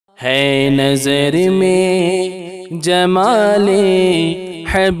ہے نظر میں جمال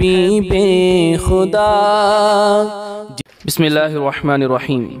حبیب خدا۔ بسم اللہ الرحمن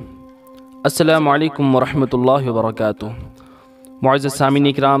الرحیم۔ السلام علیکم ورحمۃ اللہ وبرکاتہ۔ معزز سامعین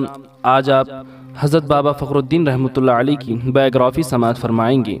اکرام، آج آپ حضرت بابا فخرالدین رحمۃ اللہ علیہ کی بایوگرافی سماعت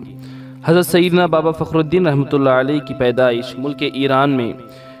فرمائیں گے۔ حضرت سیدنا بابا فخرالدین رحمۃ اللہ علیہ کی پیدائش ملک ایران میں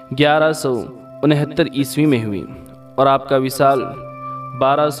 1169 عیسوی میں ہوئی اور آپ کا وصال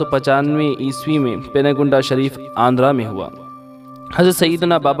 1295 عیسوی میں پیناگونڈا شریف آندھرا میں ہوا۔ حضرت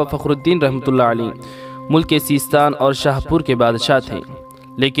سیدنا بابا فخرالدین رحمۃ اللہ علیہ ملک سیستان اور شاہ پور کے بادشاہ تھے،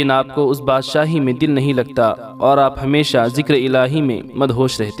 لیکن آپ کو اس بادشاہی میں دل نہیں لگتا اور آپ ہمیشہ ذکر الہی میں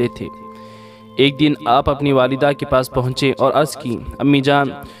مدہوش رہتے تھے۔ ایک دن آپ اپنی والدہ کے پاس پہنچے اور عرض کی، امی جان،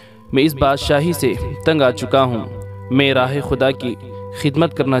 میں اس بادشاہی سے تنگ آ چکا ہوں، میں راہ خدا کی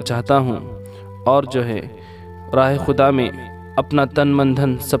خدمت کرنا چاہتا ہوں اور راہ خدا میں اپنا تن من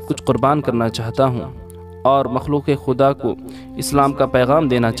دھن سب کچھ قربان کرنا چاہتا ہوں اور مخلوق خدا کو اسلام کا پیغام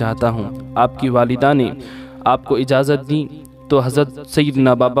دینا چاہتا ہوں۔ آپ کی والدہ نے آپ کو اجازت دی تو حضرت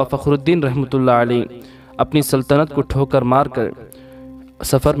سیدنا بابا فخرالدین رحمۃ اللہ علیہ اپنی سلطنت کو ٹھوکر مار کر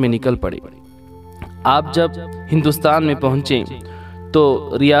سفر میں نکل پڑے۔ آپ جب ہندوستان میں پہنچے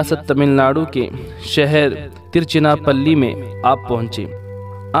تو ریاست تمل ناڈو کے شہر ترچنا پلی میں آپ پہنچے۔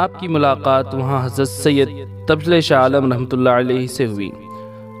 آپ کی ملاقات وہاں حضرت سید تبل شاہ عالم رحمۃ اللہ علیہ سے ہوئی۔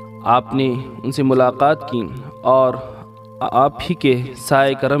 آپ نے ان سے ملاقات کی اور آپ ہی کے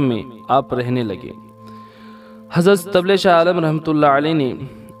سائے کرم میں آپ رہنے لگے۔ حضرت تبل شاہ عالم رحمۃ اللہ علیہ نے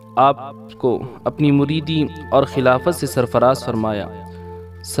آپ کو اپنی مریدی اور خلافت سے سرفراز فرمایا۔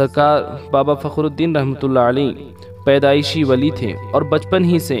 سرکار بابا فخرالدین رحمۃ اللہ علیہ پیدائشی ولی تھے اور بچپن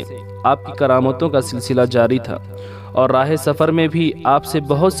ہی سے آپ کی کرامتوں کا سلسلہ جاری تھا اور راہ سفر میں بھی آپ سے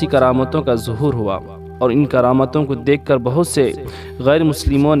بہت سی کرامتوں کا ظہور ہوا اور ان کرامتوں کو دیکھ کر بہت سے غیر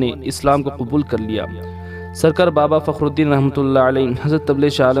مسلموں نے اسلام کو قبول کر لیا۔ سرکار بابا فخرالدین رحمۃ اللہ علیہ حضرت تبل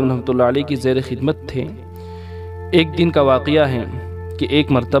شاہ عالم رحمۃ اللہ علیہ کی زیر خدمت تھے۔ ایک دن کا واقعہ ہے کہ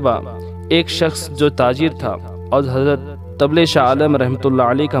ایک مرتبہ ایک شخص جو تاجر تھا اور حضرت تبل شاہ عالم رحمۃ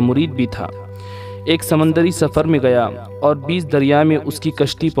اللہ علیہ کا مرید بھی تھا، ایک سمندری سفر میں گیا اور بیچ دریا میں اس کی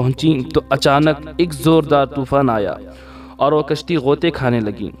کشتی پہنچی تو اچانک ایک زوردار طوفان آیا اور وہ کشتی غوطے کھانے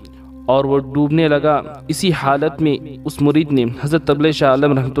لگی اور وہ ڈوبنے لگا۔ اسی حالت میں اس مرید نے حضرت تبل شاہ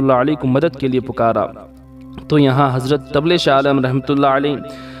عالم رحمۃ اللہ علیہ کو مدد کے لیے پکارا تو یہاں حضرت تبل شاہ عالم رحمۃ اللہ علیہ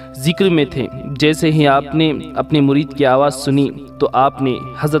ذکر میں تھے۔ جیسے ہی آپ نے اپنے مرید کی آواز سنی تو آپ نے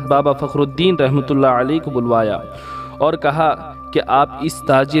حضرت بابا فخرالدین رحمۃ اللہ علیہ کو بلوایا اور کہا کہ آپ اس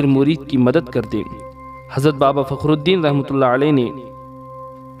تاجر مرید کی مدد کر دیں۔ حضرت بابا فخرالدین رحمۃ اللہ علیہ نے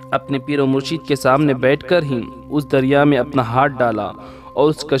اپنے پیر و مرشید کے سامنے بیٹھ کر ہی اس دریا میں اپنا ہاتھ ڈالا اور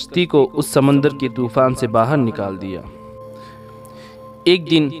اس کشتی کو اس سمندر کے طوفان سے باہر نکال دیا۔ ایک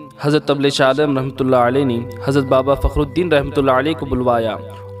دن حضرت تبل شاہ عالم رحمۃ اللہ علیہ نے حضرت بابا فخرالدین رحمۃ اللہ علیہ کو بلوایا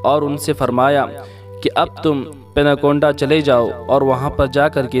اور ان سے فرمایا کہ اب تم پیناکونڈا چلے جاؤ اور وہاں پر جا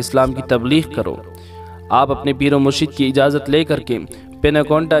کر کے اسلام کی تبلیغ کرو۔ آپ اپنے پیر و مرشد کی اجازت لے کر کے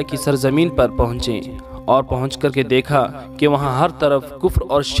پیناکونڈا کی سرزمین پر پہنچے اور پہنچ کر کے دیکھا کہ وہاں ہر طرف کفر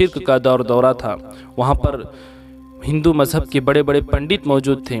اور شرک کا دور دورہ تھا۔ وہاں پر ہندو مذہب کے بڑے بڑے پنڈت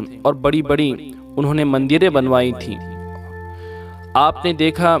موجود تھے اور بڑی بڑی انہوں نے مندریں بنوائی تھیں۔ آپ نے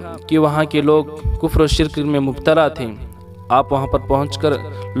دیکھا کہ وہاں کے لوگ کفر و شرک میں مبتلا تھے۔ آپ وہاں پر پہنچ کر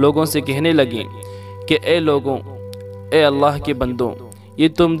لوگوں سے کہنے لگے کہ اے لوگوں، اے اللہ کے بندوں، یہ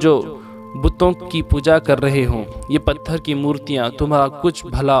تم جو بتوں کی پوجا کر رہے ہو، یہ پتھر کی مورتیاں تمہارا کچھ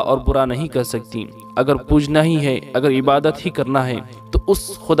بھلا اور برا نہیں کر سکتی۔ اگر پوجنا ہی ہے، اگر عبادت ہی کرنا ہے تو اس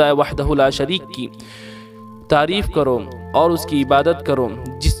خدا وحدہ لا شریک کی تعریف کرو اور اس کی عبادت کرو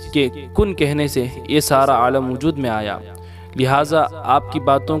جس کے کن کہنے سے یہ سارا عالم وجود میں آیا۔ لہٰذا آپ کی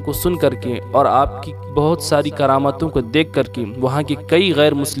باتوں کو سن کر کے اور آپ کی بہت ساری کرامتوں کو دیکھ کر کے وہاں کے کئی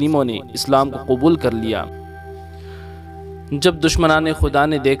غیر مسلموں نے اسلام کو قبول کر لیا۔ جب دشمنان خدا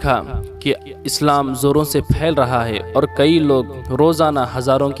نے دیکھا کہ اسلام زوروں سے پھیل رہا ہے اور کئی لوگ روزانہ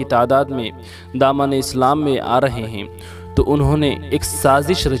ہزاروں کی تعداد میں دامن اسلام میں آ رہے ہیں تو انہوں نے ایک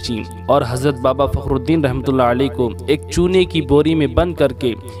سازش رچی اور حضرت بابا فخرالدین رحمۃ اللہ علیہ کو ایک چونے کی بوری میں بند کر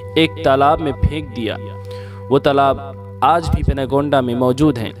کے ایک تالاب میں پھینک دیا۔ وہ تالاب آج بھی پیناگونڈا میں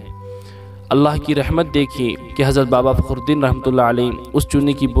موجود ہیں۔ اللہ کی رحمت دیکھیے کہ حضرت بابا فخرالدین رحمۃ اللہ علیہ اس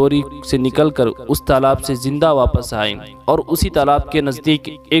چونے کی بوری سے نکل کر اس تالاب سے زندہ واپس آئے اور اسی تالاب کے نزدیک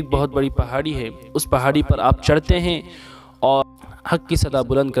ایک بہت بڑی پہاڑی ہے۔ اس پہاڑی پر آپ چڑھتے ہیں اور حق کی صدا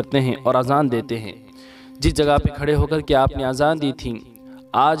بلند کرتے ہیں اور اذان دیتے ہیں۔ جس جگہ پہ کھڑے ہو کر کے آپ نے اذان دی تھی،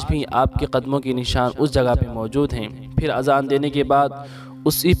 آج بھی آپ کے قدموں کے نشان اس جگہ پہ موجود ہیں۔ پھر اذان دینے کے بعد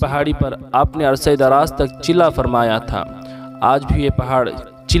اسی پہاڑی پر آپ نے عرصہ دراز تک چلا فرمایا تھا۔ آج بھی یہ پہاڑ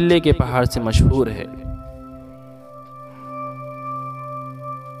چلے کے پہاڑ سے مشہور ہے۔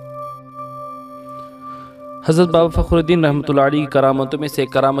 حضرت بابا فخر الدین رحمۃ اللہ علیہ کی کرامتوں میں سے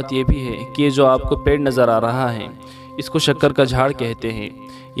ایک کرامت یہ بھی ہے کہ جو آپ کو پیڑ نظر آ رہا ہے اس کو شکر کا جھاڑ کہتے ہیں۔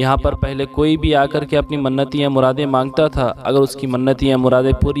 یہاں پر پہلے کوئی بھی آ کر کے اپنی منتیں یا مرادیں مانگتا تھا، اگر اس کی منتیں یا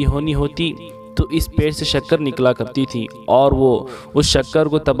مرادیں پوری ہونی ہوتی تو اس پیڑ سے شکر نکلا کرتی تھی اور وہ اس شکر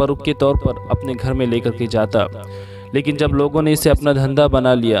کو تبرک کے طور پر اپنے گھر میں لے کر کے جاتا، لیکن جب لوگوں نے اسے اپنا دھندا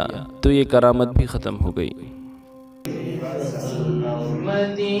بنا لیا تو یہ کرامت بھی ختم ہو گئی۔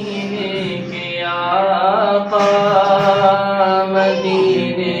 مدینے کے آقا،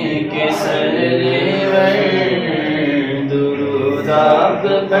 مدینے کے سرور، درود آپ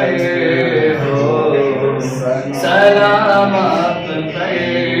پر ہو، سلام آپ پر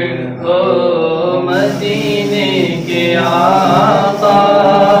ہو۔ مدینے کے آقا،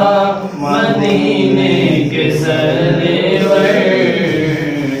 مدینے کے سرور،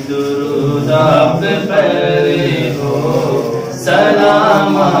 درود آپ پر ہو،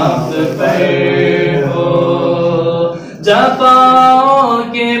 سلام آپ پر ہو۔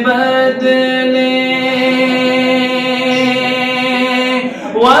 جفاؤں کے بدلے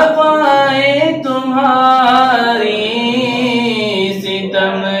وفائیں تمہاری،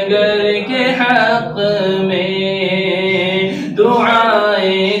 ستمگر کے حق میں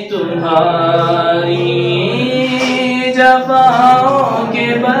دعائیں تمہاری۔ جفاؤں کے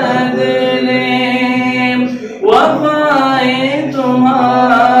بدلے وفائیں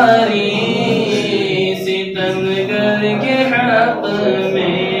تمہاری، ستمگر کے حق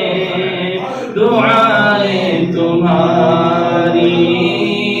میں دعائیں تمہاری۔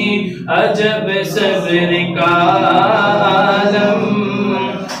 عجب صبر کا عالم،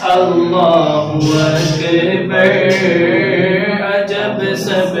 اللہ اکبر، عجب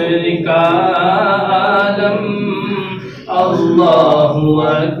صبر کا عالم، اللہ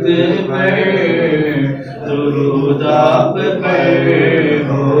اکبر، درود آپ پر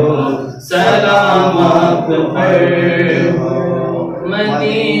ہو، سلام آپ پر ہو۔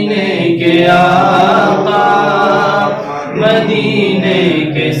 مدینے کے آقا، مدینے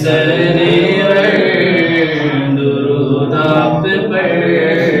کے سرور، درود آپ پر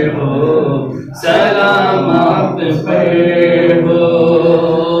ہو، سلام آپ پر ہو۔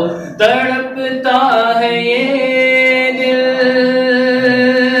 تڑپتا ہے یہ دل،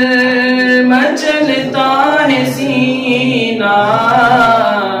 مچلتا ہے سینہ،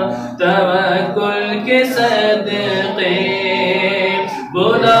 توکل کے صدقے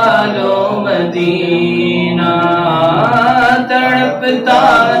بلا لو مدینہ۔ تڑپتا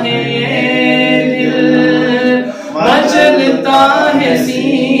ہے یہ دل، مچلتا ہے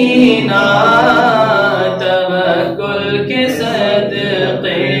سینہ، توکل کے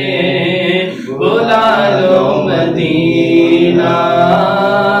صدقے بلا لو مدینہ۔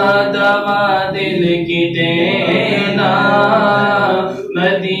 دوا دل کی دینا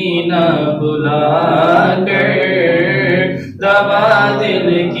مدینہ بلا کر، دوا دل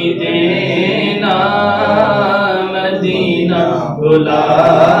کی دینا مدینہ بلا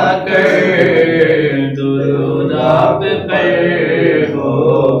کر، درود آپ پر ہو،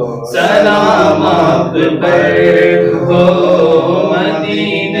 سلام آپ پر ہو۔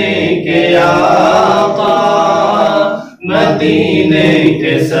 مدینے کے آقا، مدینے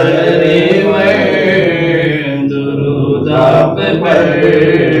کے سرور، درود آپ پر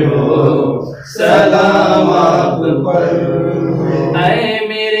ہو، سلام آپ پر ہو۔ اے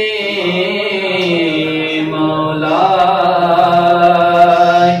میرے مولا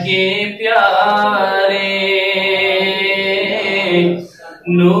کے پیارے،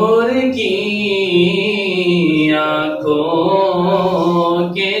 نور کی آنکھوں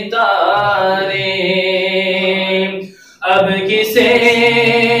کے تارے، اب کسے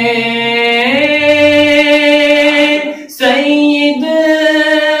سید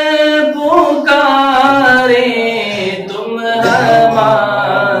پکارے، تم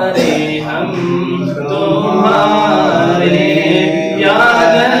ہمارے ہم تمہارے، یا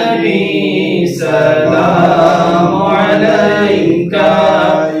نبی سلام علیکہ،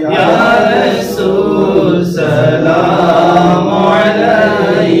 یا رسول سلام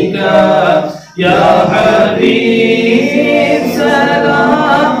علیکہ، یا حبیب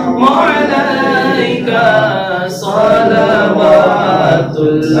سلام علیکہ، صلوات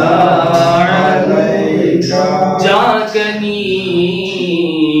اللہ علیکہ۔ جاگنی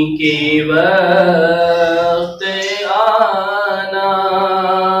کے وقت آنا،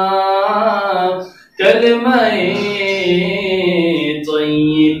 کلمہ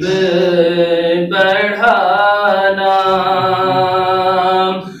طیب بڑھانا،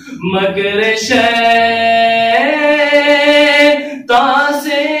 مگر شیطان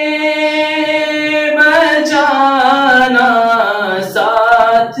سے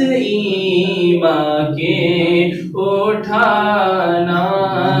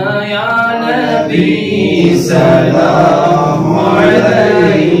सलाम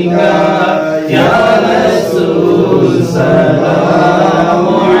अलैका या रसूल सलाम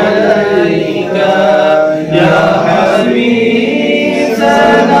अलैका या हबीब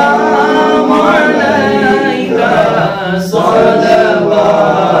सलाम अलैका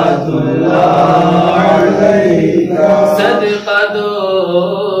सलवातुल्लाह अलैका सदका दो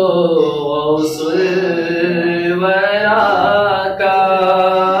गौसुल वरा का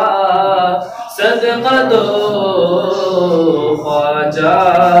सदका दो ख्वाजा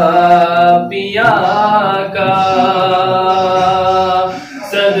पिया का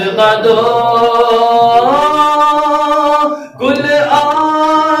सदका दो कुल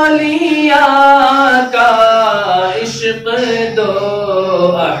आलिया का इश्क दो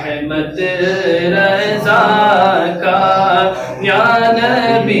अहमद रज़ा का या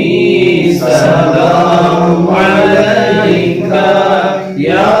नबी सलाम अलैका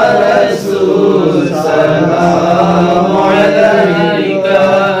या रसूल सलाम अलैका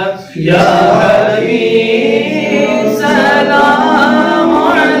या हबीब सलाम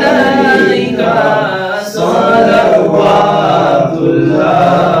अलैका सलवातुल्लाह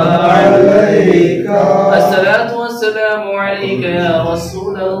अलैका अस्सलातु वस्सलामु अलैका या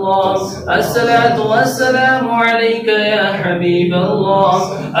रसूल अल्लाह अस्सलातु वस्सलामु अलैका या हबीब अल्लाह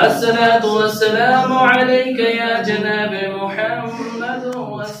अस्सलातु वस्सलामु अलैका या जनाब मुहम्मद